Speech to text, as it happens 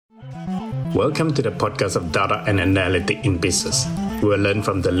Welcome to the podcast of Data and Analytics in Business. We will learn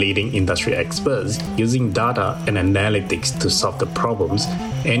from the leading industry experts using data and analytics to solve the problems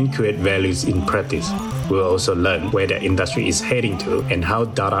and create values in practice. We will also learn where the industry is heading to and how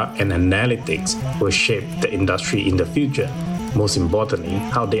data and analytics will shape the industry in the future. Most importantly,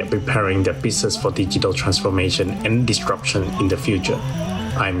 how they are preparing their business for digital transformation and disruption in the future.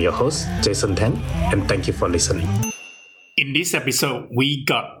 I'm your host, Jason Tan, and thank you for listening. In this episode, we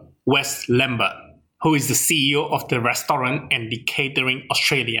got Wes Lambert, who is the CEO of the Restaurant and the Catering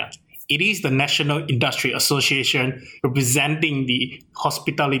Australia. It is the National Industry Association representing the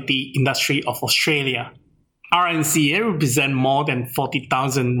hospitality industry of Australia. RNCA represents more than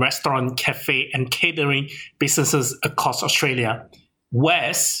 40,000 restaurant, cafe, and catering businesses across Australia.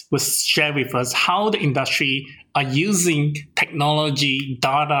 Wes will share with us how the industry are using technology,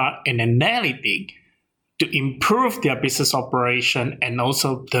 data, and analytics to improve their business operation and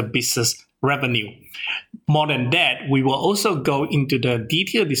also the business revenue. More than that, we will also go into the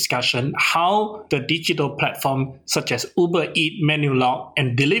detailed discussion how the digital platform such as Uber Eats, Menulog,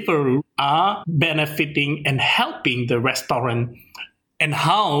 and Deliveroo are benefiting and helping the restaurant, and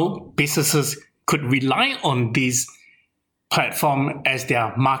how businesses could rely on this platform as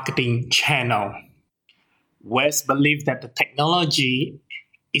their marketing channel. Wes believes that the technology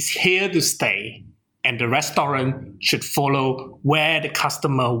is here to stay, and the restaurant should follow where the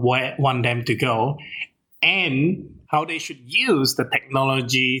customer want them to go, and how they should use the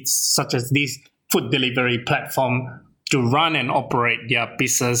technology such as this food delivery platform to run and operate their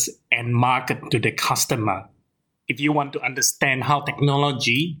business and market to the customer. If you want to understand how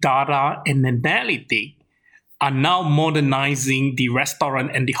technology, data, and analytics are now modernizing the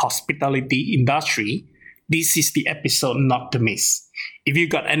restaurant and the hospitality industry, this is the episode not to miss. If you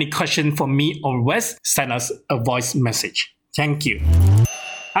got any question for me or Wes, send us a voice message. Thank you.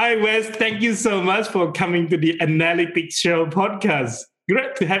 Hi, Wes. Thank you so much for coming to the Analytics Show podcast.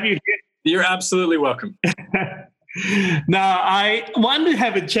 Great to have you here. You're absolutely welcome. Now, I want to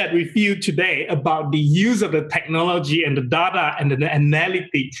have a chat with you today about the use of the technology and the data and the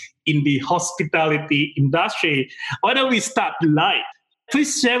analytics in the hospitality industry. Why don't we start live?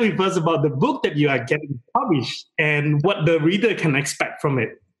 Please share with us about the book that you are getting published and what the reader can expect from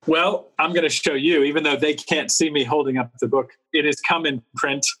it. Well, I'm going to show you, even though they can't see me holding up the book. It has come in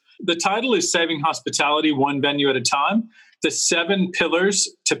print. The title is Saving Hospitality One Venue at a Time, the 7 Pillars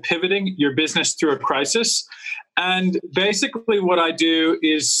to Pivoting Your Business Through a Crisis. And basically what I do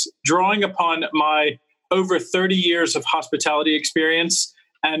is drawing upon my over 30 years of hospitality experience,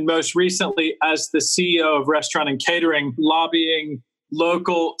 and most recently as the CEO of Restaurant and Catering, lobbying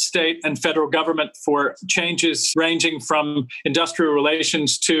local, state, and federal government for changes ranging from industrial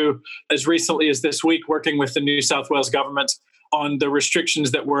relations to, as recently as this week, working with the New South Wales government on the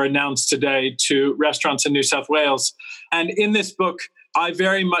restrictions that were announced today to restaurants in New South Wales. And in this book, I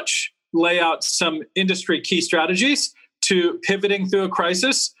very much lay out some industry key strategies to pivoting through a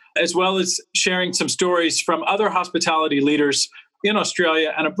crisis, as well as sharing some stories from other hospitality leaders in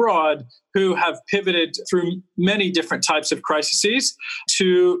Australia and abroad who have pivoted through many different types of crises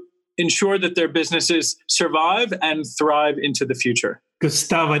to ensure that their businesses survive and thrive into the future. Good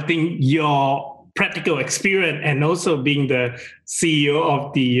stuff. I think your practical experience and also being the CEO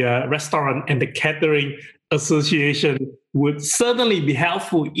of the Restaurant and the Catering Association would certainly be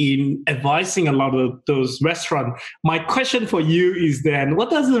helpful in advising a lot of those restaurants. My question for you is then, what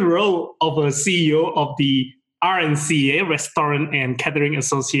does the role of a CEO of the RNCA, Restaurant and Catering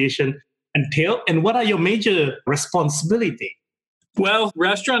Association, entail, and what are your major responsibilities? Well,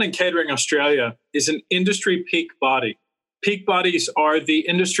 Restaurant and Catering Australia is an industry peak body. Peak bodies are the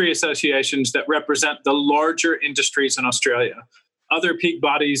industry associations that represent the larger industries in Australia. Other peak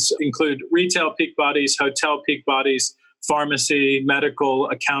bodies include retail peak bodies, hotel peak bodies, pharmacy, medical,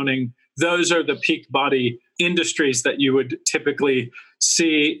 accounting. Those are the peak body industries that you would typically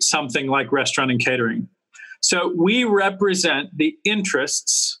see something like restaurant and catering. So we represent the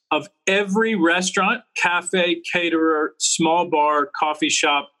interests of every restaurant, cafe, caterer, small bar, coffee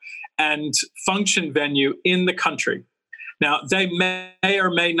shop, and function venue in the country. Now, they may or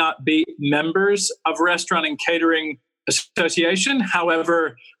may not be members of Restaurant and Catering Association.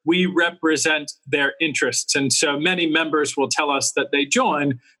 However, we represent their interests. And so many members will tell us that they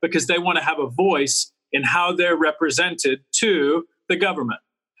join because they want to have a voice in how they're represented to the government.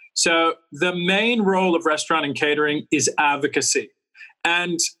 So the main role of restaurant and catering is advocacy.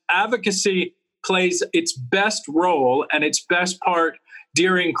 And advocacy plays its best role and its best part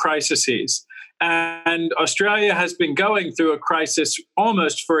during crises. And Australia has been going through a crisis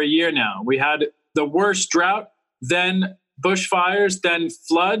almost for a year now. We had the worst drought, then bushfires, then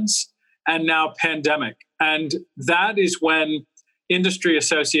floods, and now pandemic. And that is when industry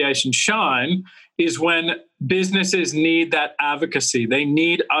associations shine, is when businesses need that advocacy. They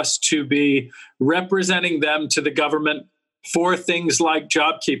need us to be representing them to the government for things like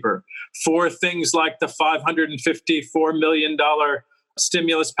JobKeeper, for things like the $554 million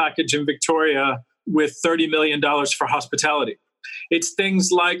stimulus package in Victoria with $30 million for hospitality. It's things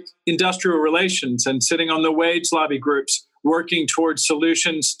like industrial relations and sitting on the wage lobby groups working towards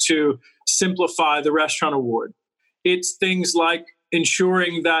solutions to simplify the restaurant award. It's things like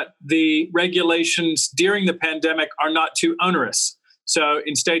ensuring that the regulations during the pandemic are not too onerous. So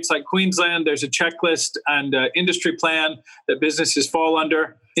in states like Queensland, there's a checklist and an industry plan that businesses fall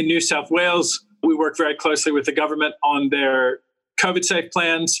under. In New South Wales, we work very closely with the government on their COVID safe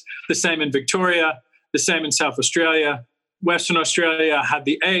plans, the same in Victoria, the same in South Australia. Western Australia had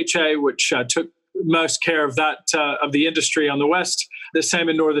the AHA, which took most care of that, of the industry on the west. The same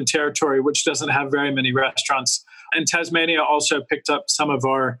in Northern Territory, which doesn't have very many restaurants. And Tasmania also picked up some of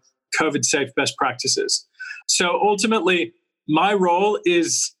our COVID safe best practices. So ultimately, my role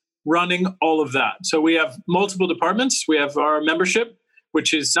is running all of that. So we have multiple departments. We have our membership,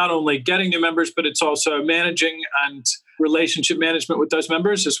 which is not only getting new members, but it's also managing and relationship management with those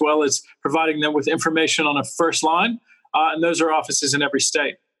members, as well as providing them with information on a first line. And those are offices in every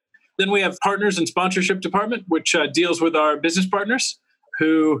state. Then we have partners and sponsorship department, which deals with our business partners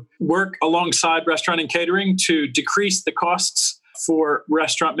who work alongside restaurant and catering to decrease the costs for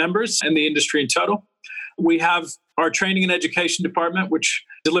restaurant members and the industry in total. We have our training and education department, which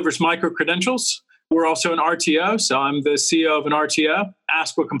delivers micro-credentials. We're also an RTO, so I'm the CEO of an RTO,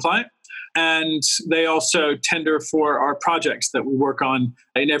 ASQA compliant. And they also tender for our projects that we work on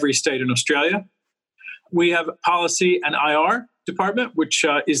in every state in Australia. We have policy and IR department, which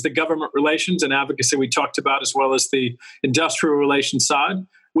is the government relations and advocacy we talked about, as well as the industrial relations side.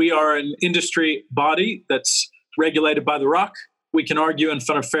 We are an industry body that's regulated by the ROC. We can argue in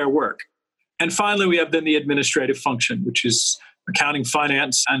front of Fair Work. And finally, we have then the administrative function, which is accounting,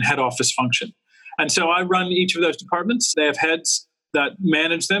 finance, and head office function. And so I run each of those departments. They have heads that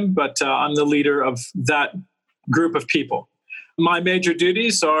manage them, but I'm the leader of that group of people. My major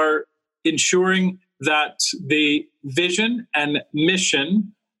duties are ensuring that the vision and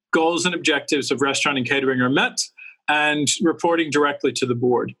mission, goals and objectives of restaurant and catering are met, and reporting directly to the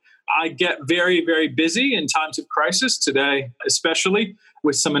board. I get very, very busy in times of crisis, today especially,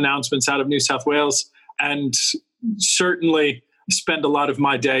 with some announcements out of New South Wales, and certainly spend a lot of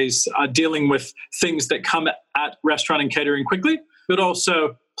my days dealing with things that come at restaurant and catering quickly, but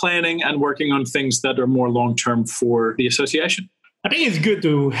also planning and working on things that are more long-term for the association. I think it's good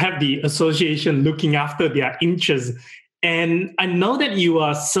to have the association looking after their interests. And I know that you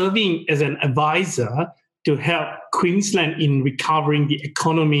are serving as an advisor to help Queensland in recovering the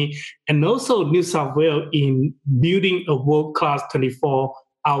economy and also New South Wales in building a world-class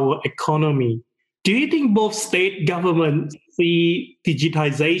 24-hour economy. Do you think both state governments see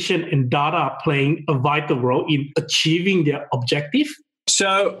digitization and data playing a vital role in achieving their objective?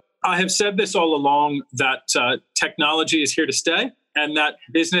 So I have said this all along, that technology is here to stay and that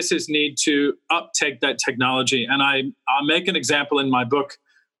businesses need to uptake that technology. And I'll make an example in my book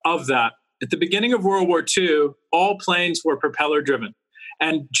of that. At the beginning of World War II, all planes were propeller driven.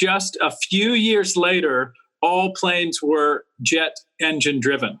 And just a few years later, all planes were jet engine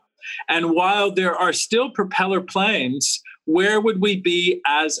driven. And while there are still propeller planes, where would we be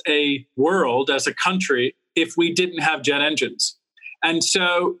as a world, as a country, if we didn't have jet engines? And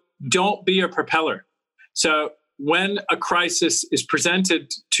so don't be a propeller. So when a crisis is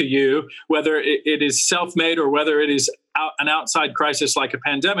presented to you, whether it is self-made or whether it is an outside crisis like a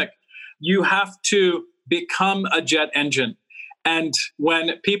pandemic, you have to become a jet engine. And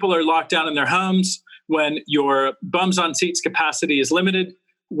when people are locked down in their homes, when your bums on seats capacity is limited,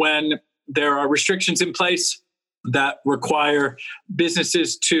 when there are restrictions in place that require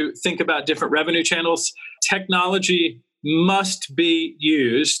businesses to think about different revenue channels, technology must be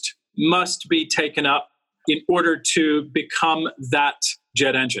used, must be taken up in order to become that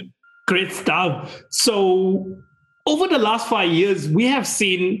jet engine. Great stuff. So over the last 5 years, we have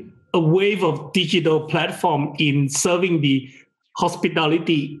seen a wave of digital platform in serving the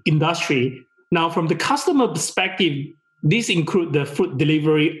hospitality industry. Now, from the customer perspective, this includes the food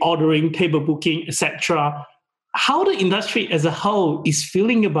delivery, ordering, table booking, etc. How the industry as a whole is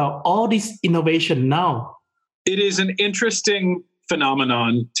feeling about all this innovation now? It is an interesting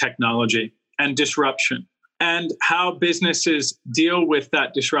phenomenon, technology and disruption, and how businesses deal with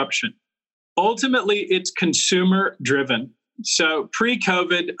that disruption. Ultimately, it's consumer driven. So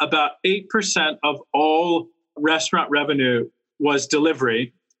pre-COVID, about 8% of all restaurant revenue was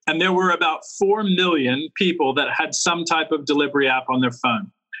delivery. And there were about 4 million people that had some type of delivery app on their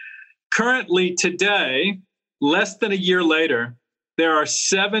phone. Currently, today, less than a year later, there are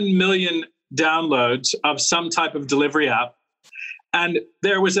 7 million downloads of some type of delivery app. And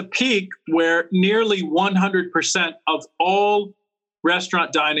there was a peak where nearly 100% of all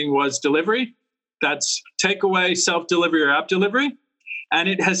restaurant dining was delivery. That's takeaway, self-delivery, or app delivery. And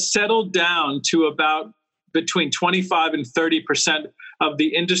it has settled down to about between 25 and 30% of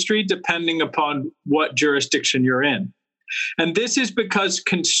the industry, depending upon what jurisdiction you're in. And this is because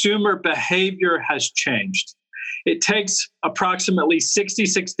consumer behavior has changed. It takes approximately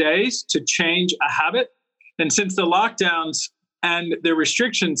 66 days to change a habit. And since the lockdowns and the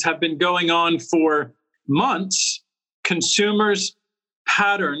restrictions have been going on for months, consumers'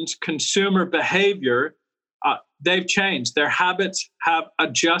 patterns, consumer behavior, they've changed. Their habits have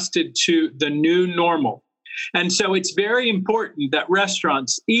adjusted to the new normal. And so it's very important that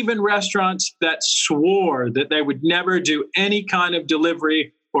restaurants, even restaurants that swore that they would never do any kind of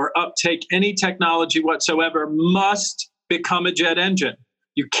delivery or uptake any technology whatsoever, must become a jet engine.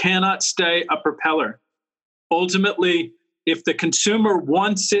 You cannot stay a propeller. Ultimately, if the consumer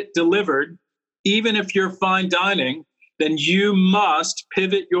wants it delivered, even if you're fine dining, then you must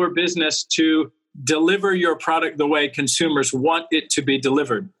pivot your business to deliver your product the way consumers want it to be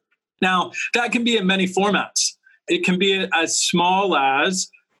delivered. Now, that can be in many formats. It can be as small as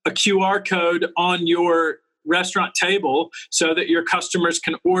a QR code on your restaurant table so that your customers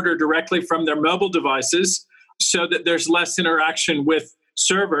can order directly from their mobile devices so that there's less interaction with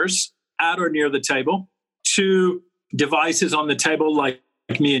servers at or near the table, to devices on the table like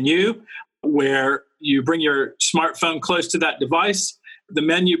me and you, where you bring your smartphone close to that device, the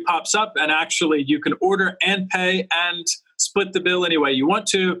menu pops up, and actually you can order and pay and split the bill any way you want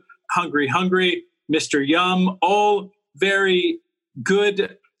to. Hungry, Mr. Yum, all very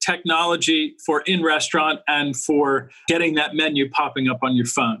good technology for in-restaurant and for getting that menu popping up on your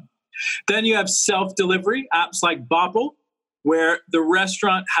phone. Then you have self-delivery, apps like Bopple, where the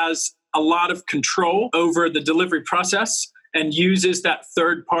restaurant has a lot of control over the delivery process and uses that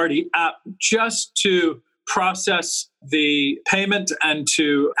third-party app just to process the payment and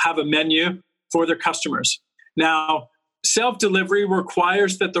to have a menu for their customers. Now, self-delivery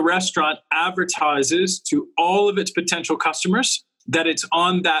requires that the restaurant advertises to all of its potential customers that it's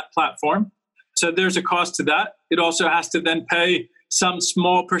on that platform. So there's a cost to that. It also has to then pay some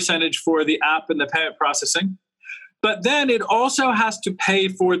small percentage for the app and the payment processing. But then it also has to pay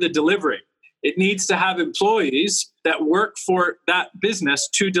for the delivery. It needs to have employees that work for that business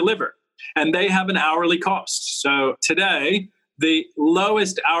to deliver, and they have an hourly cost. So today, the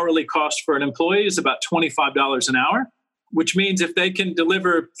lowest hourly cost for an employee is about $25 an hour, which means if they can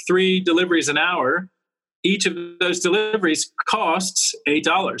deliver 3 deliveries an hour, each of those deliveries costs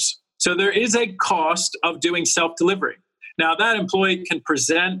 $8. So there is a cost of doing self-delivery. Now, that employee can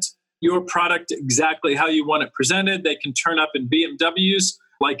present your product exactly how you want it presented. They can turn up in BMWs,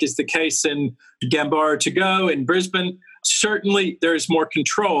 like is the case in Lambert to Go in Brisbane. Certainly, there is more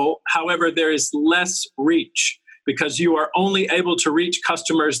control. However, there is less reach because you are only able to reach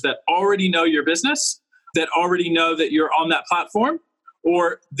customers that already know your business, that already know that you're on that platform,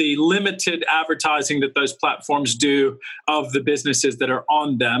 or the limited advertising that those platforms do of the businesses that are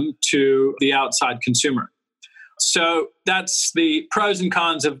on them to the outside consumer. So that's the pros and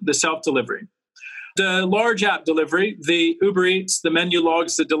cons of the self-delivery. The large app delivery, the Uber Eats, the Menu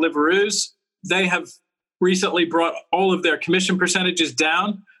Logs, the Deliveroos, they have recently brought all of their commission percentages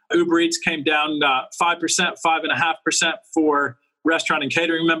down. Uber Eats came down 5%, 5.5% for restaurant and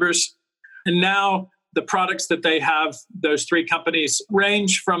catering members. And now the products that they have, those 3 companies,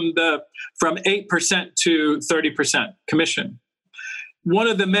 range from 8% to 30% commission. One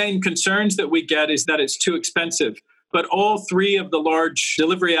of the main concerns that we get is that it's too expensive. But all 3 of the large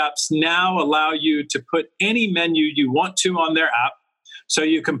delivery apps now allow you to put any menu you want to on their app. So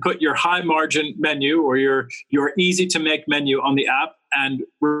you can put your high margin menu or your easy to make menu on the app and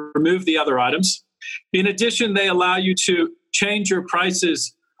remove the other items. In addition, they allow you to change your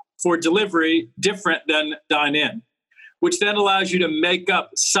prices for delivery different than dine-in, which then allows you to make up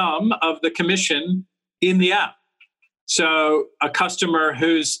some of the commission in the app. So a customer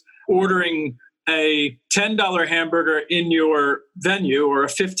who's ordering a $10 hamburger in your venue or a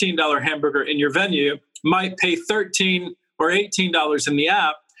 $15 hamburger in your venue might pay $13 or $18 in the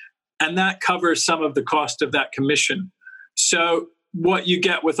app, and that covers some of the cost of that commission. So what you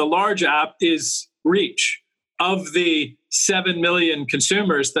get with a large app is reach. Of the 7 million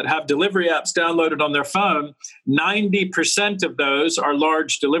consumers that have delivery apps downloaded on their phone, 90% of those are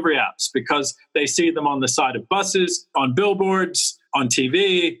large delivery apps because they see them on the side of buses, on billboards, on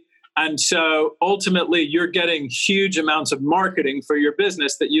TV. And so ultimately, you're getting huge amounts of marketing for your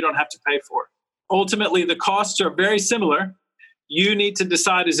business that you don't have to pay for. Ultimately, the costs are very similar. You need to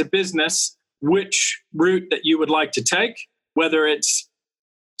decide as a business which route that you would like to take, whether it's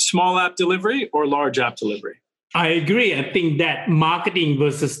small app delivery or large app delivery. I agree. I think that marketing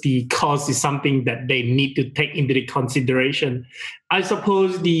versus the cost is something that they need to take into the consideration. I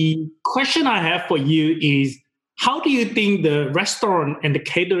suppose the question I have for you is, how do you think the restaurant and the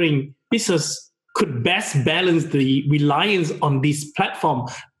catering business could best balance the reliance on this platform,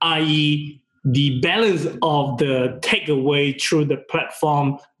 i.e., the balance of the takeaway through the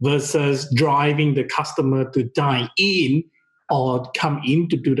platform versus driving the customer to dine in or come in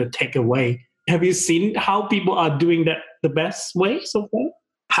to do the takeaway? Have you seen how people are doing that the best way so far?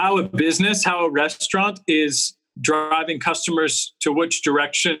 How a restaurant is driving customers to which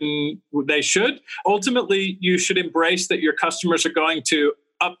direction they should. Ultimately, you should embrace that your customers are going to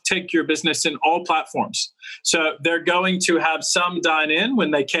uptake your business in all platforms. So they're going to have some dine in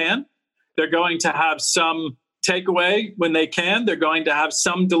when they can. They're going to have some takeaway when they can. They're going to have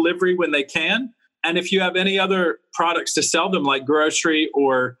some delivery when they can. And if you have any other products to sell them, like grocery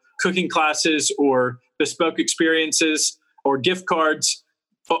or cooking classes or bespoke experiences or gift cards,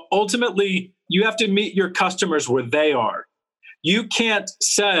 ultimately, you have to meet your customers where they are. You can't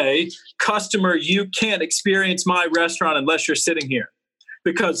say, customer, you can't experience my restaurant unless you're sitting here.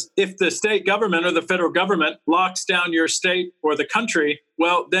 Because if the state government or the federal government locks down your state or the country,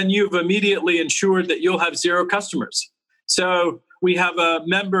 well, then you've immediately ensured that you'll have zero customers. So we have a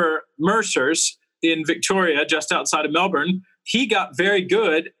member, Mercer's, in Victoria, just outside of Melbourne. He got very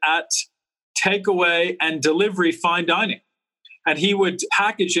good at takeaway and delivery fine dining. And he would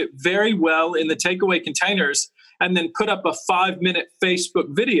package it very well in the takeaway containers and then put up a 5-minute Facebook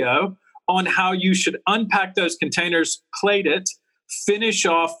video on how you should unpack those containers, plate it, finish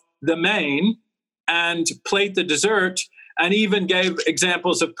off the main, and plate the dessert, and even gave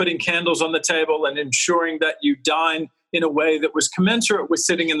examples of putting candles on the table and ensuring that you dine in a way that was commensurate with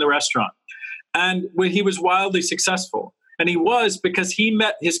sitting in the restaurant. And he was wildly successful. And he was because he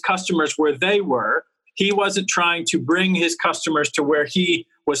met his customers where they were. He wasn't trying to bring his customers to where he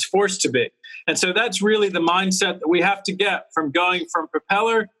was forced to be. And so that's really the mindset that we have to get from going from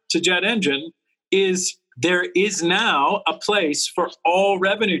propeller to jet engine. Is there is now a place for all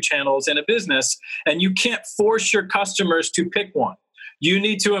revenue channels in a business, and you can't force your customers to pick one. You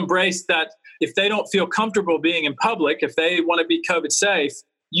need to embrace that if they don't feel comfortable being in public, if they want to be COVID safe,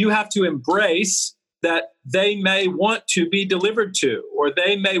 you have to embrace that they may want to be delivered to, or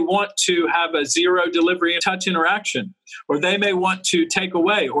they may want to have a zero delivery touch interaction, or they may want to take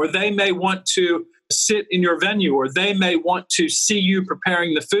away, or they may want to sit in your venue, or they may want to see you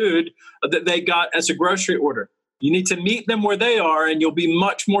preparing the food that they got as a grocery order. You need to meet them where they are, and you'll be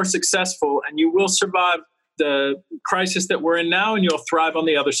much more successful, and you will survive the crisis that we're in now, and you'll thrive on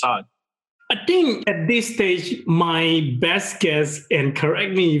the other side. I think at this stage, my best guess, and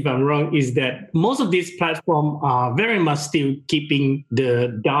correct me if I'm wrong, is that most of these platforms are very much still keeping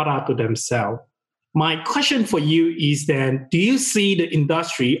the data to themselves. My question for you is then, do you see the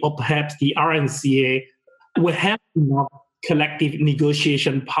industry or perhaps the RNCA will have enough collective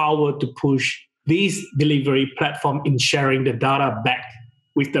negotiation power to push this delivery platform in sharing the data back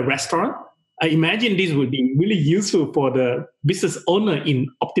with the restaurant? I imagine this would be really useful for the business owner in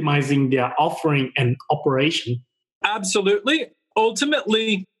optimizing their offering and operation. Absolutely.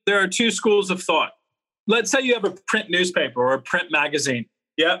 Ultimately, there are two schools of thought. Let's say you have a print newspaper or a print magazine.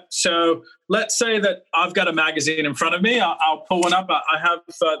 Yep. So let's say that I've got a magazine in front of me. I'll pull one up. I have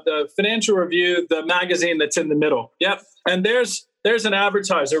the Financial Review, the magazine that's in the middle. Yep. And there's an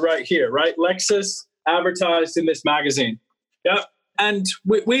advertiser right here, right? Lexus advertised in this magazine. Yep. And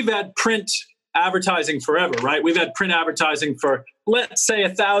we've had print advertising forever, right? We've had print advertising for, let's say,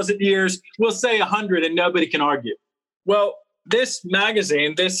 1,000 years. We'll say 100, and nobody can argue. Well, this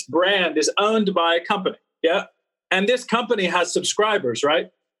magazine, this brand is owned by a company. Yeah. And this company has subscribers, right?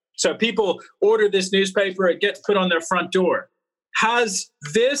 So people order this newspaper, it gets put on their front door. Has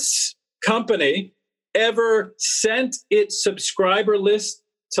this company ever sent its subscriber list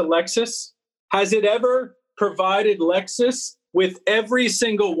to Lexus? Has it ever provided Lexus with every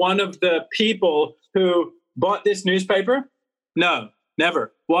single one of the people who bought this newspaper? No,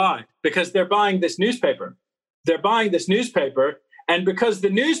 never. Why? Because they're buying this newspaper. They're buying this newspaper, and because the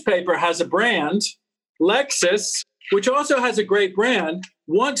newspaper has a brand, Lexus, which also has a great brand,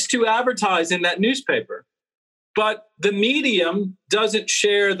 wants to advertise in that newspaper. But the medium doesn't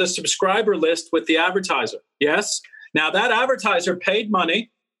share the subscriber list with the advertiser. Yes? Now that advertiser paid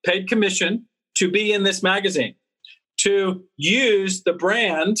money, paid commission to be in this magazine, to use the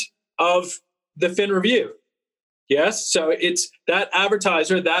brand of the Fin Review. Yes, so it's that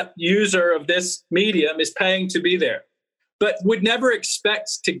advertiser, that user of this medium is paying to be there, but would never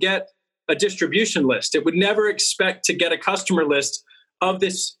expect to get a distribution list. It would never expect to get a customer list of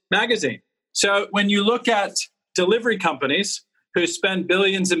this magazine. So when you look at delivery companies who spend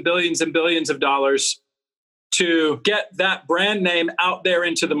billions and billions and billions of dollars to get that brand name out there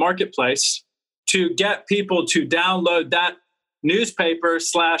into the marketplace, to get people to download that newspaper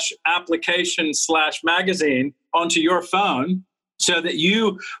 / application / magazine onto your phone so that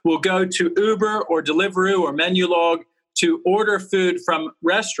you will go to Uber or Deliveroo or Menulog to order food from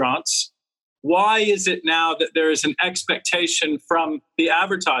restaurants, why is it now that there is an expectation from the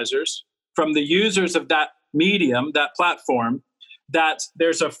advertisers, from the users of that medium, that platform, that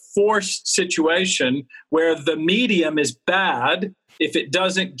there's a forced situation where the medium is bad if it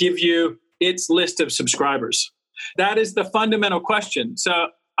doesn't give you its list of subscribers? That is the fundamental question. So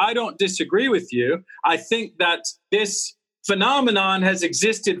I don't disagree with you. I think that this phenomenon has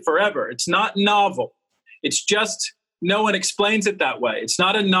existed forever. It's not novel. It's just no one explains it that way. It's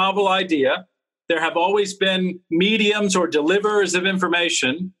not a novel idea. There have always been mediums or deliverers of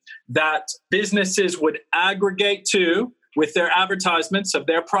information that businesses would aggregate to with their advertisements of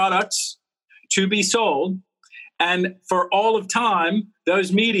their products to be sold. And for all of time,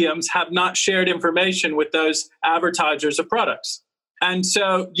 those mediums have not shared information with those advertisers of products. And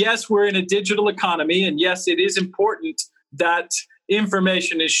so, yes, we're in a digital economy, and yes, it is important that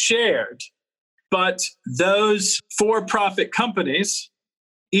information is shared. But those for-profit companies,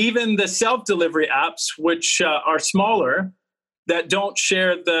 even the self-delivery apps, which are smaller, that don't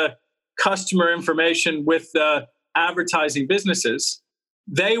share the customer information with the advertising businesses,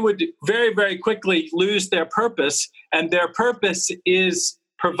 they would very, very quickly lose their purpose. And their purpose is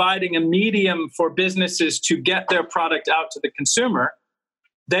providing a medium for businesses to get their product out to the consumer.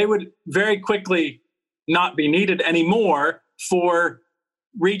 They would very quickly not be needed anymore for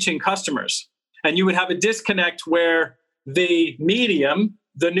reaching customers. And you would have a disconnect where the medium,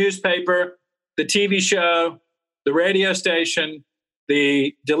 the newspaper, the TV show, the radio station,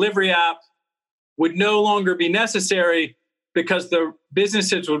 the delivery app would no longer be necessary because the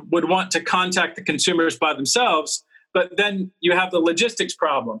businesses would want to contact the consumers by themselves. But then you have the logistics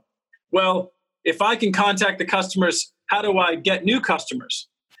problem. Well, if I can contact the customers, how do I get new customers?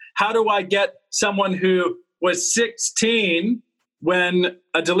 How do I get someone who was 16 when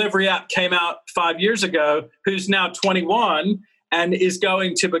a delivery app came out 5 years ago, who's now 21 and is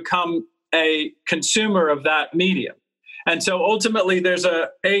going to become a consumer of that medium? And so ultimately, there's an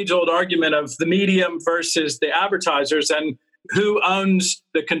age-old argument of the medium versus the advertisers and who owns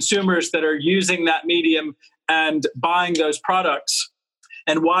the consumers that are using that medium and buying those products.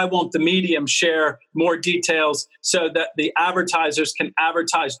 And why won't the medium share more details so that the advertisers can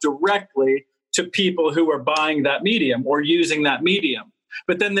advertise directly to people who are buying that medium or using that medium?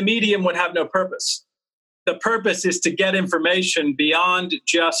 But then the medium would have no purpose. The purpose is to get information beyond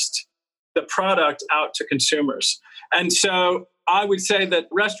just the product out to consumers. And so I would say that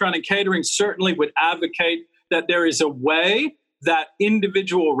restaurant and catering certainly would advocate that there is a way that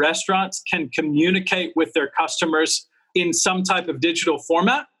individual restaurants can communicate with their customers in some type of digital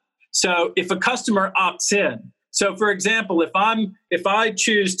format. So if a customer opts in, so for example, if I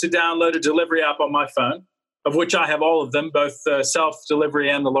choose to download a delivery app on my phone, of which I have all of them, both the self-delivery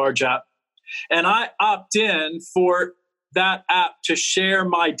and the large app, and I opt in for that app to share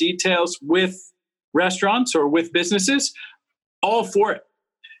my details with restaurants or with businesses, all for it.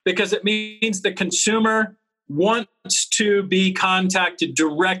 Because it means the consumer wants to be contacted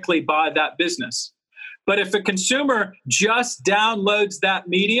directly by that business. But if a consumer just downloads that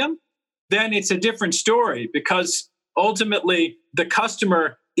medium, then it's a different story, because ultimately the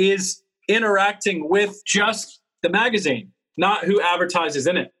customer is interacting with just the magazine, not who advertises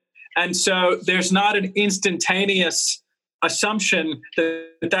in it. And so there's not an instantaneous assumption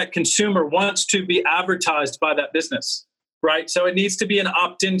that that consumer wants to be advertised by that business, right? So it needs to be an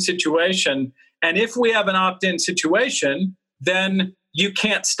opt-in situation. And if we have an opt-in situation, then you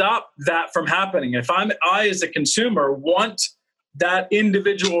can't stop that from happening. If I as a consumer want that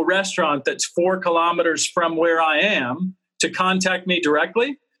individual restaurant that's 4 kilometers from where I am to contact me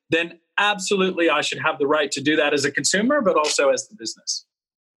directly, then absolutely I should have the right to do that as a consumer, but also as the business.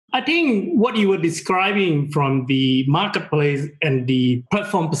 I think what you were describing from the marketplace and the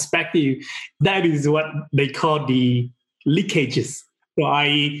platform perspective, that is what they call the leakages. So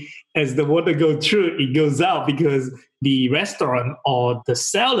as the water goes through, it goes out because the restaurant or the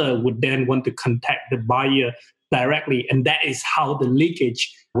seller would then want to contact the buyer directly. And that is how the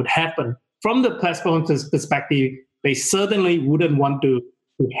leakage would happen. From the platform perspective, they certainly wouldn't want to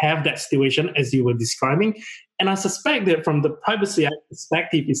have that situation as you were describing. And I suspect that from the Privacy Act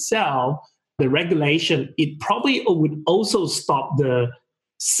perspective itself, the regulation, it probably would also stop the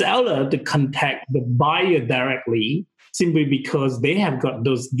seller to contact the buyer directly, simply because they have got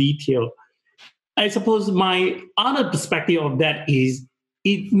those details. I suppose my other perspective of that is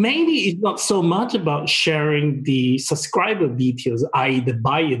it maybe is not so much about sharing the subscriber details, i.e. the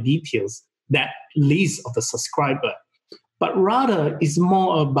buyer details, that list of the subscriber, but rather it's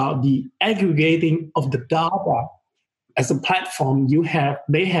more about the aggregating of the data. As a platform,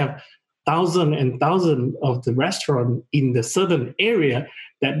 they have thousands and thousands of the restaurants in the certain area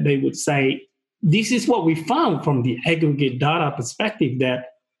that they would say, this is what we found from the aggregate data perspective, that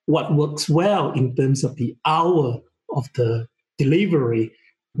what works well in terms of the hour of the delivery,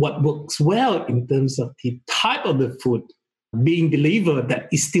 what works well in terms of the type of the food being delivered that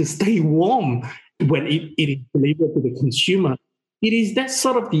it still stay warm when it is delivered to the consumer. It is that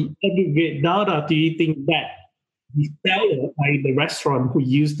sort of the aggregate data. Do you think that the seller, like the restaurant who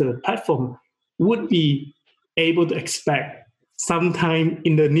use the platform, would be able to expect sometime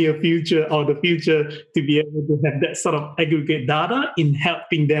in the near future or the future to be able to have that sort of aggregate data in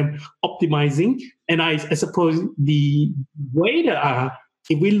helping them optimizing? And I suppose the way that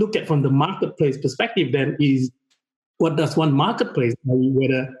if we look at from the marketplace perspective, then is what does one marketplace,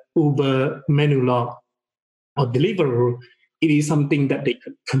 whether Uber, Menulog, or Deliveroo, it is something that they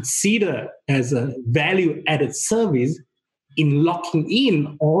could consider as a value-added service in locking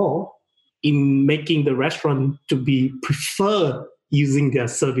in or in making the restaurant to be preferred using their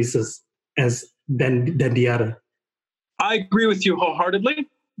services than the other. I agree with you wholeheartedly.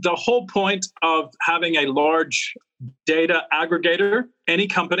 The whole point of having a large data aggregator, any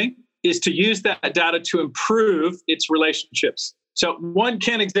company, is to use that data to improve its relationships. So one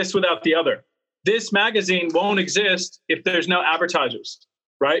can't exist without the other. This magazine won't exist if there's no advertisers,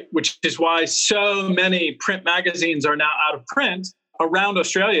 right? Which is why so many print magazines are now out of print around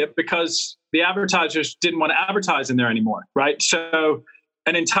Australia, because the advertisers didn't want to advertise in there anymore, right? So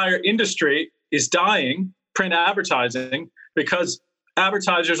an entire industry is dying, print advertising, because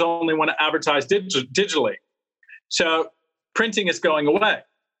advertisers only want to advertise digitally. So printing is going away.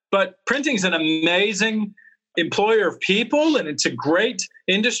 But printing is an amazing employer of people, and it's a great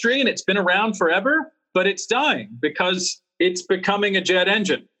industry, and it's been around forever, but it's dying because it's becoming a jet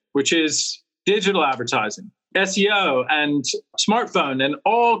engine, which is digital advertising, SEO and smartphone and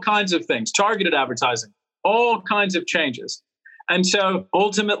all kinds of things, targeted advertising, all kinds of changes. And so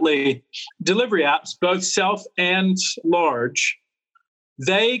ultimately, delivery apps, both self and large,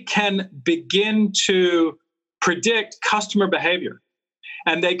 they can begin to predict customer behavior.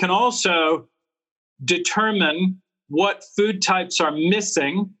 And they can also determine what food types are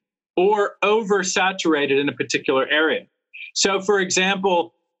missing or oversaturated in a particular area. So, for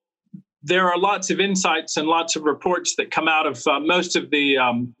example, there are lots of insights and lots of reports that come out of most of the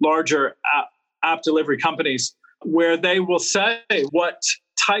larger app delivery companies, where they will say what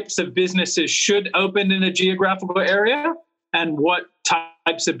types of businesses should open in a geographical area and what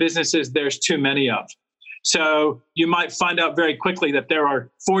types of businesses there's too many of. So you might find out very quickly that there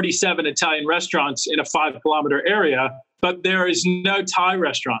are 47 Italian restaurants in a 5-kilometer area, but there is no Thai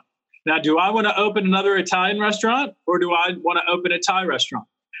restaurant. Now, do I want to open another Italian restaurant, or do I want to open a Thai restaurant?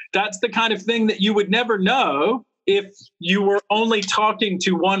 That's the kind of thing that you would never know if you were only talking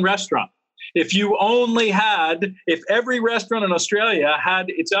to one restaurant. If every restaurant in Australia had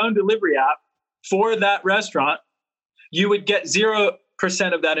its own delivery app for that restaurant, you would get 0%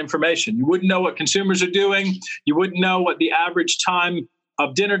 of that information. You wouldn't know what consumers are doing. You wouldn't know what the average time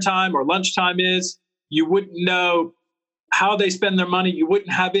of dinner time or lunchtime is. You wouldn't know how they spend their money. You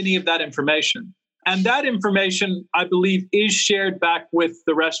wouldn't have any of that information. And that information, I believe, is shared back with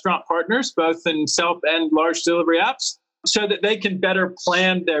the restaurant partners, both in self and large delivery apps, so that they can better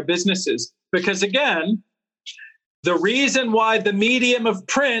plan their businesses. Because again, the reason why the medium of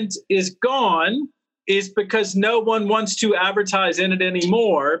print is gone is because no one wants to advertise in it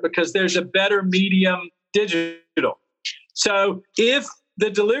anymore, because there's a better medium, digital. So if the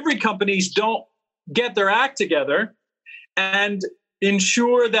delivery companies don't get their act together and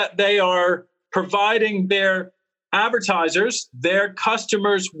ensure that they are providing their advertisers, their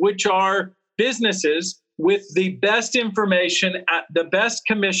customers, which are businesses, with the best information at the best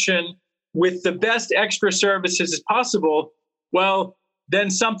commission, with the best extra services as possible, well, then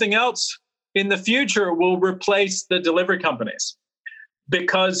something else in the future will replace the delivery companies,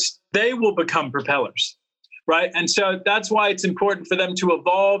 because they will become propellers, right? And so that's why it's important for them to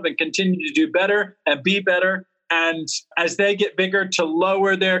evolve and continue to do better and be better. And as they get bigger, to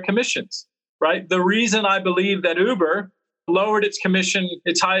lower their commissions. right? The reason I believe that Uber lowered its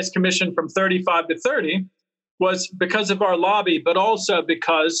highest commission from 35 to 30 was because of our lobby, but also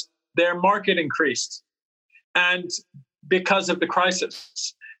because their market increased and because of the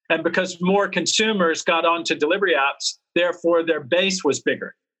crisis and because more consumers got onto delivery apps, therefore their base was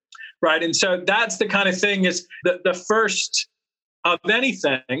bigger, right? And so that's the kind of thing is the first of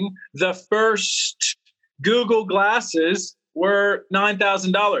anything, the first Google glasses were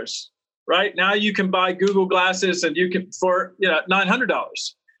 $9,000, right? Now you can buy Google glasses and you can for $900.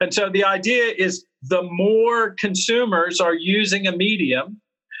 And so the idea is the more consumers are using a medium,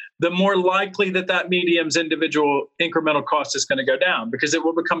 the more likely that medium's individual incremental cost is going to go down because it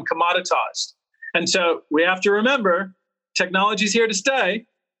will become commoditized. And so we have to remember technology is here to stay.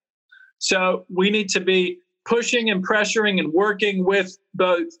 So we need to be pushing and pressuring and working with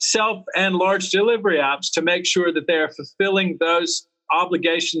both self and large delivery apps to make sure that they are fulfilling those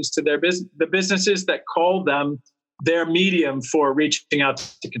obligations to the businesses that call them their medium for reaching out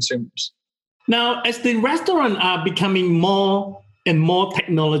to consumers. Now, as the restaurants are becoming more and more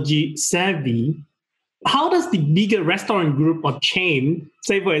technology savvy, how does the bigger restaurant group or chain,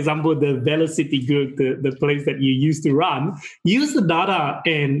 say for example, the Velocity group, the place that you used to run, use the data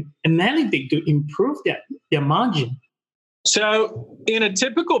and analytics to improve their margin? So in a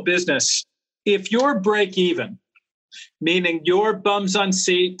typical business, if you're break even, meaning your bums on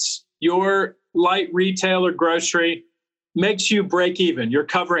seats, your light retail or grocery makes you break even. You're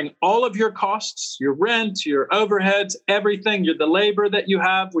covering all of your costs, your rent, your overheads, everything, the labor that you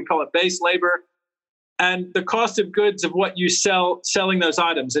have, we call it base labor, and the cost of goods of what you selling those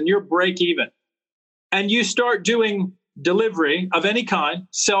items, and you're break even. And you start doing delivery of any kind,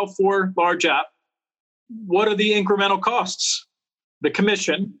 sell for large app, what are the incremental costs? The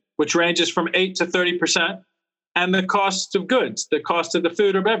commission, which ranges from 8 to 30%, and the cost of goods, the cost of the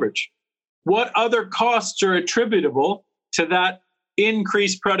food or beverage. What other costs are attributable to that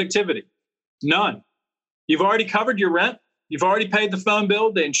increased productivity? None. You've already covered your rent. You've already paid the phone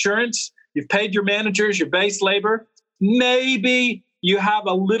bill, the insurance. You've paid your managers, your base labor. Maybe you have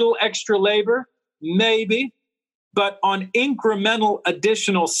a little extra labor, maybe. But on incremental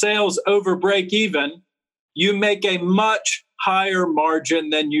additional sales over break even, you make a much higher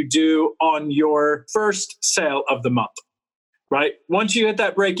margin than you do on your first sale of the month, right? Once you hit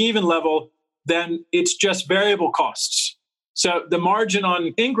that break even level, then it's just variable costs. So the margin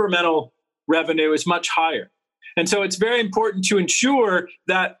on incremental revenue is much higher. And so it's very important to ensure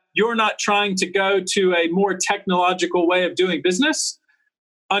that you're not trying to go to a more technological way of doing business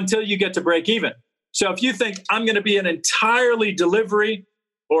until you get to break even. So if you think I'm going to be an entirely delivery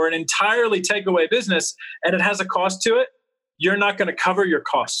or an entirely takeaway business and it has a cost to it, you're not going to cover your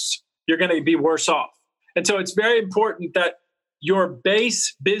costs. You're going to be worse off. And so it's very important that your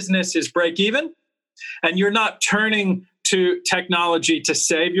base business is break even and you're not turning to technology to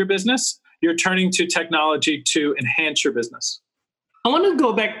save your business. You're turning to technology to enhance your business. I want to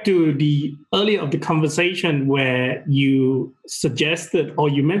go back to the earlier of the conversation where you suggested or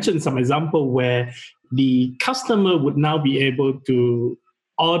you mentioned some example where the customer would now be able to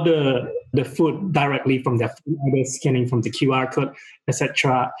order the food directly from their phone, either scanning from the QR code,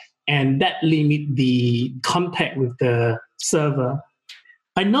 etc., and that limit the contact with the server.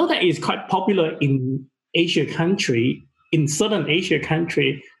 I know that it's quite popular in Asia country, in certain Asia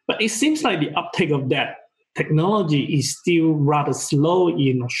country, but it seems like the uptake of that technology is still rather slow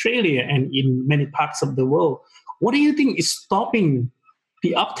in Australia and in many parts of the world. What do you think is stopping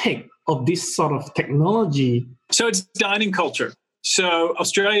the uptake of this sort of technology? So it's dining culture. So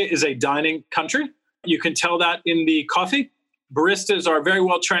Australia is a dining country. You can tell that in the coffee. Baristas are very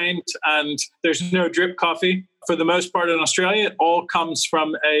well trained and there's no drip coffee. For the most part in Australia, it all comes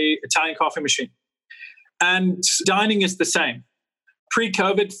from an Italian coffee machine. And dining is the same.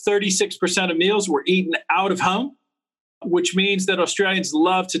 Pre-COVID, 36% of meals were eaten out of home, which means that Australians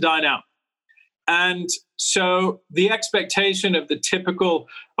love to dine out. And so the expectation of the typical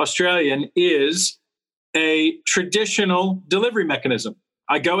Australian is a traditional delivery mechanism.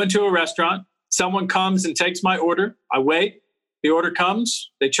 I go into a restaurant, someone comes and takes my order, I wait, the order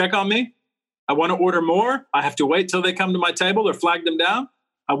comes, they check on me. I want to order more, I have to wait till they come to my table or flag them down.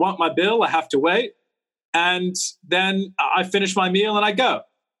 I want my bill, I have to wait. And then I finish my meal and I go.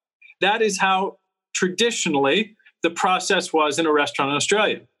 That is how traditionally the process was in a restaurant in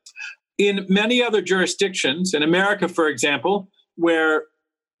Australia. In many other jurisdictions, in America, for example, where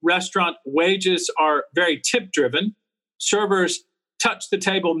restaurant wages are very tip-driven, servers touch the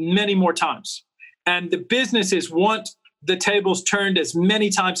table many more times. And the businesses want the tables turned as many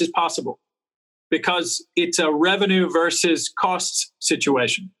times as possible because it's a revenue versus costs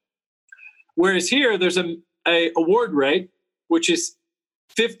situation. Whereas here, there's a award rate, which is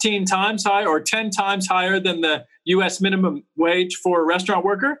 15 times high or 10 times higher than the US minimum wage for a restaurant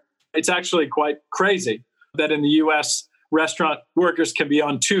worker. It's actually quite crazy that in the US, restaurant workers can be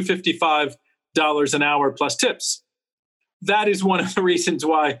on $255 an hour plus tips. That is one of the reasons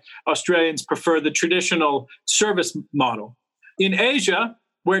why Australians prefer the traditional service model. In Asia,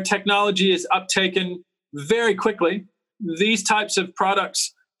 where technology is uptaken very quickly, these types of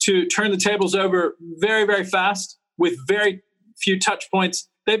products to turn the tables over very, very fast with very few touch points,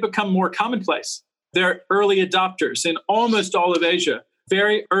 they become more commonplace. They're early adopters in almost all of Asia,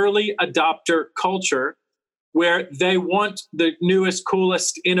 very early adopter culture where they want the newest,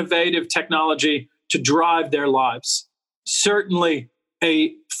 coolest, innovative technology to drive their lives. Certainly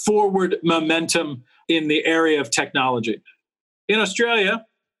a forward momentum in the area of technology. In Australia,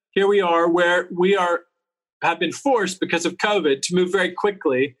 here we are where we have been forced because of COVID to move very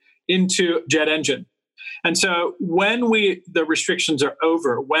quickly into jet engine. And so when the restrictions are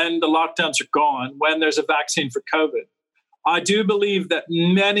over, when the lockdowns are gone, when there's a vaccine for COVID, I do believe that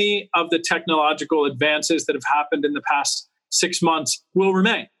many of the technological advances that have happened in the past 6 months will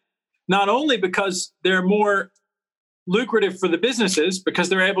remain. Not only because they're more lucrative for the businesses, because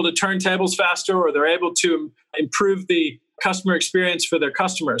they're able to turn tables faster or they're able to improve the customer experience for their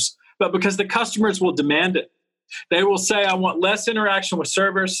customers, but because the customers will demand it. They will say, I want less interaction with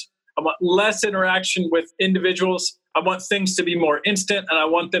servers. I want less interaction with individuals. I want things to be more instant, and I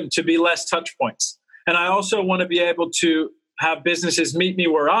want them to be less touch points. And I also want to be able to have businesses meet me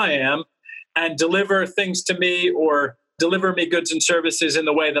where I am and deliver things to me or deliver me goods and services in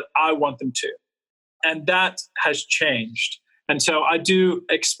the way that I want them to. And that has changed. And so I do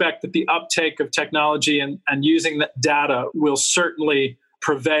expect that the uptake of technology and using that data will certainly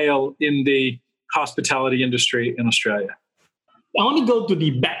prevail in the hospitality industry in Australia. I want to go to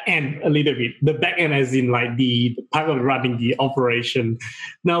the back end a little bit. The back end as in like the part of running the operation.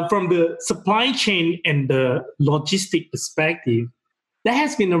 Now, from the supply chain and the logistic perspective, there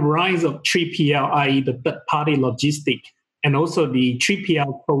has been a rise of 3PL, i.e. the third-party logistic, and also the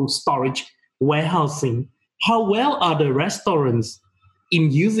 3PL cold storage warehousing. How well are the restaurants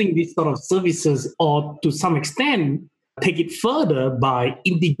in using these sort of services, or to some extent, take it further by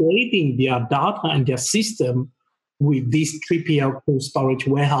integrating their data and their system with this 3PL cold storage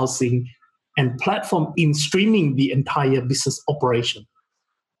warehousing and platform in streaming the entire business operation?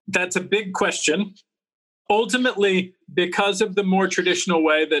 That's a big question. Ultimately, because of the more traditional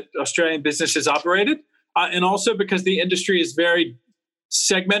way that Australian businesses operated, and also because the industry is very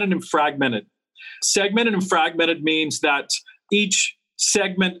segmented and fragmented. Segmented and fragmented means that each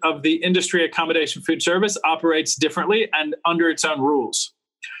segment of the industry, accommodation, food service, operates differently and under its own rules,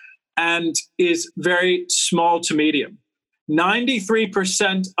 and is very small to medium.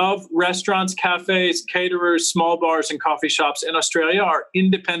 93% of restaurants, cafes, caterers, small bars, and coffee shops in Australia are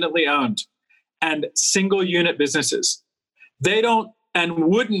independently owned and single unit businesses. They don't and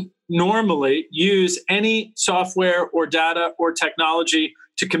wouldn't normally use any software or data or technology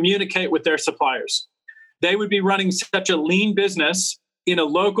to communicate with their suppliers. They would be running such a lean business in a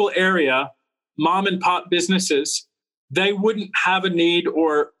local area, mom and pop businesses. They wouldn't have a need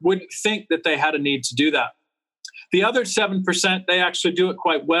or wouldn't think that they had a need to do that. The other 7%, they actually do it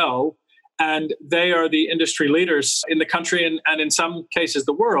quite well, and they are the industry leaders in the country and in some cases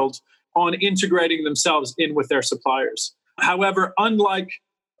the world on integrating themselves in with their suppliers. However, unlike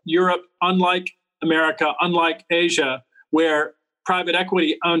Europe, unlike America, unlike Asia, where private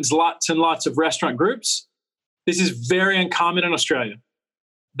equity owns lots and lots of restaurant groups, this is very uncommon in Australia,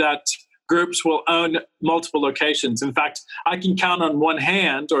 that groups will own multiple locations. In fact, I can count on one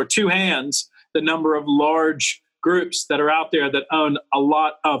hand or two hands the number of large groups that are out there that own a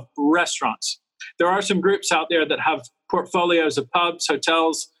lot of restaurants. There are some groups out there that have portfolios of pubs,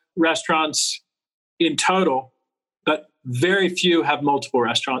 hotels, restaurants in total, but very few have multiple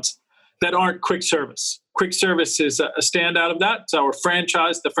restaurants that aren't quick service. Quick service is a standout of that. So our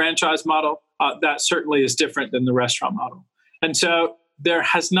franchise, the franchise model, that certainly is different than the restaurant model. And so there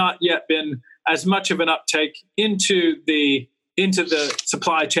has not yet been as much of an uptake into the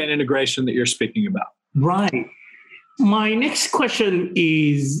supply chain integration that you're speaking about. Right. My next question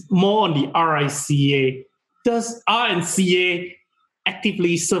is more on the RICA. Does RCA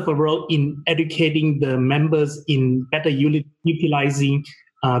actively serve a role in educating the members in better utilizing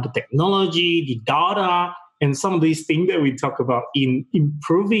the technology, the data, and some of these things that we talk about in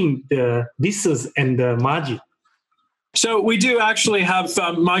improving the business and the margin? So we do actually have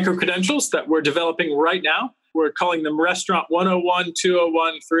micro-credentials that we're developing right now. We're calling them Restaurant 101,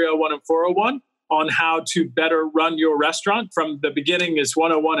 201, 301, and 401. on how to better run your restaurant. From the beginning is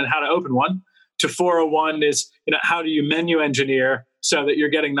 101 and how to open one, to 401 is, how do you menu engineer so that you're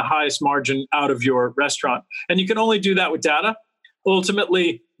getting the highest margin out of your restaurant. And you can only do that with data.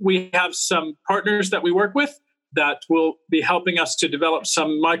 Ultimately, we have some partners that we work with that will be helping us to develop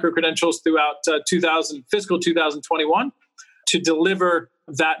some micro-credentials throughout fiscal 2021 to deliver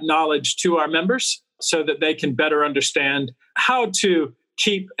that knowledge to our members so that they can better understand how to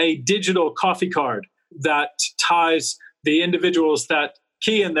keep a digital coffee card that ties the individuals that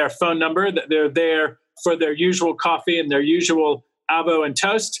key in their phone number, that they're there for their usual coffee and their usual avo and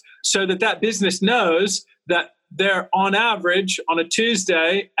toast, so that that business knows that they're on average on a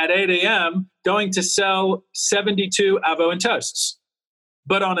Tuesday at 8 a.m. going to sell 72 avo and toasts.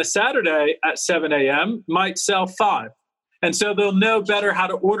 But on a Saturday at 7 a.m. might sell 5. And so they'll know better how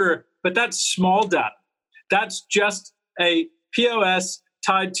to order, but that's small data. That's just a POS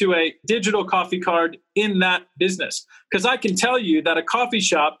tied to a digital coffee card in that business. Because I can tell you that a coffee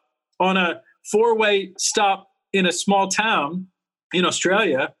shop on a 4-way stop in a small town in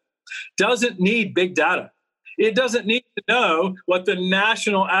Australia doesn't need big data. It doesn't need to know what the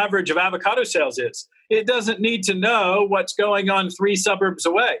national average of avocado sales is. It doesn't need to know what's going on 3 suburbs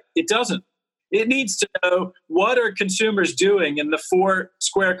away. It doesn't. It needs to know what are consumers doing in the 4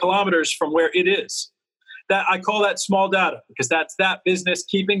 square kilometers from where it is. That I call that small data, because that's that business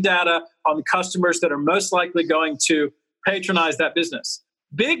keeping data on the customers that are most likely going to patronize that business.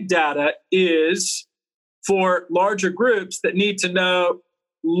 Big data is for larger groups that need to know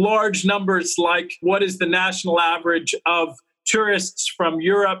large numbers, like what is the national average of tourists from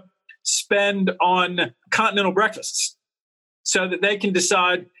Europe spend on continental breakfasts, so that they can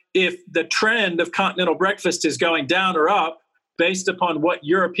decide if the trend of continental breakfast is going down or up based upon what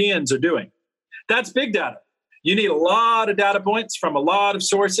Europeans are doing. That's big data. You need a lot of data points from a lot of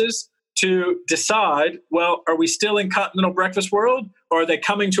sources to decide, well, are we still in continental breakfast world, or are they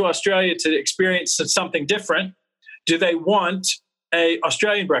coming to Australia to experience something different? Do they want a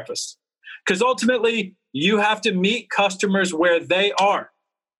Australian breakfast? Because ultimately, you have to meet customers where they are,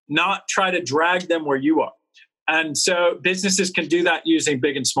 not try to drag them where you are. And so businesses can do that using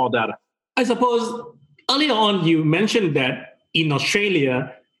big and small data. I suppose earlier on you mentioned that in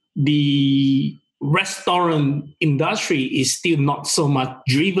Australia, the restaurant industry is still not so much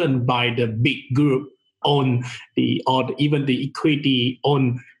driven by the big group on even the equity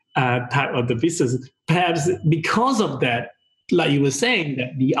on type of the business. Perhaps because of that, like you were saying,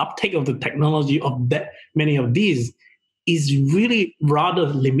 that the uptake of the technology of that many of these is really rather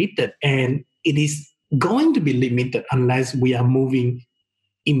limited, and it is going to be limited unless we are moving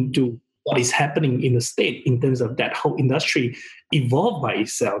into what is happening in the state in terms of that whole industry evolve by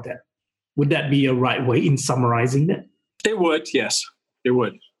itself. That would that be a right way in summarizing that? It would, yes, it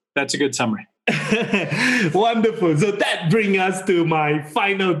would. That's a good summary. Wonderful. So that brings us to my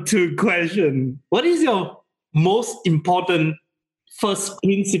final 2 questions. What is your most important first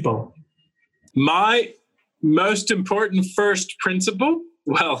principle? My most important first principle?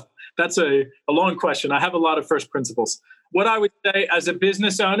 Well, that's a long question. I have a lot of first principles. What I would say as a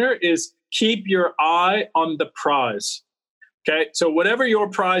business owner is keep your eye on the prize. Okay, so whatever your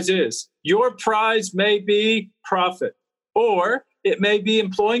prize is, your prize may be profit, or it may be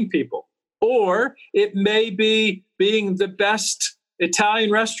employing people, or it may be being the best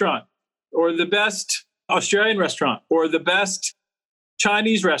Italian restaurant, or the best Australian restaurant, or the best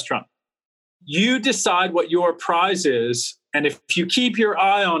Chinese restaurant. You decide what your prize is, and if you keep your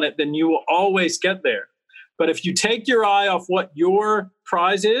eye on it, then you will always get there. But if you take your eye off what your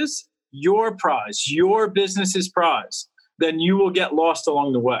prize is, your prize, your business's prize, then you will get lost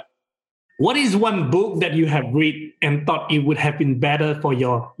along the way. What is one book that you have read and thought it would have been better for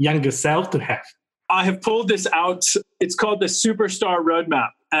your younger self to have? I have pulled this out. It's called the Superstar Roadmap.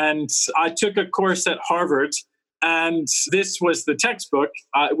 And I took a course at Harvard, and this was the textbook.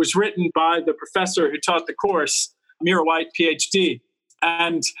 It was written by the professor who taught the course, Mira White, PhD.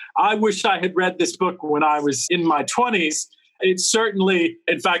 And I wish I had read this book when I was in my 20s. It's certainly,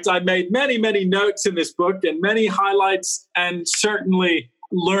 in fact, I made many, many notes in this book and many highlights, and certainly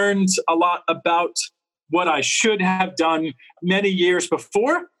learned a lot about what I should have done many years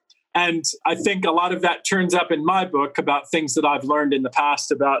before. And I think a lot of that turns up in my book about things that I've learned in the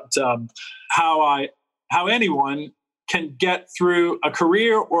past about how anyone can get through a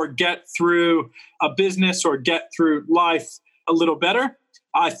career or get through a business or get through life a little better.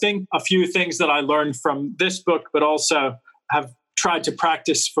 I think a few things that I learned from this book, but also have tried to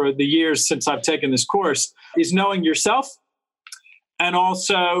practice for the years since I've taken this course, is knowing yourself and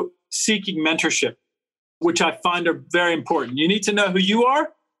also seeking mentorship, which I find are very important. You need to know who you are,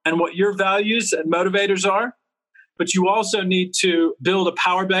 and what your values and motivators are. But you also need to build a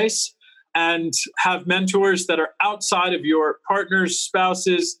power base and have mentors that are outside of your partners,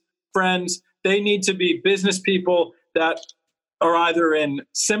 spouses, friends. They need to be business people that are either in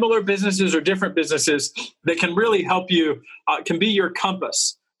similar businesses or different businesses that can really help you, can be your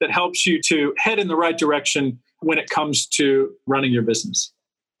compass that helps you to head in the right direction when it comes to running your business.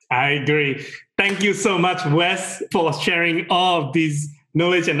 I agree. Thank you so much, Wes, for sharing all of these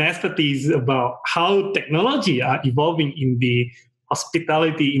knowledge and expertise about how technology are evolving in the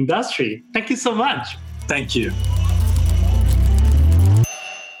hospitality industry. Thank you so much. Thank you.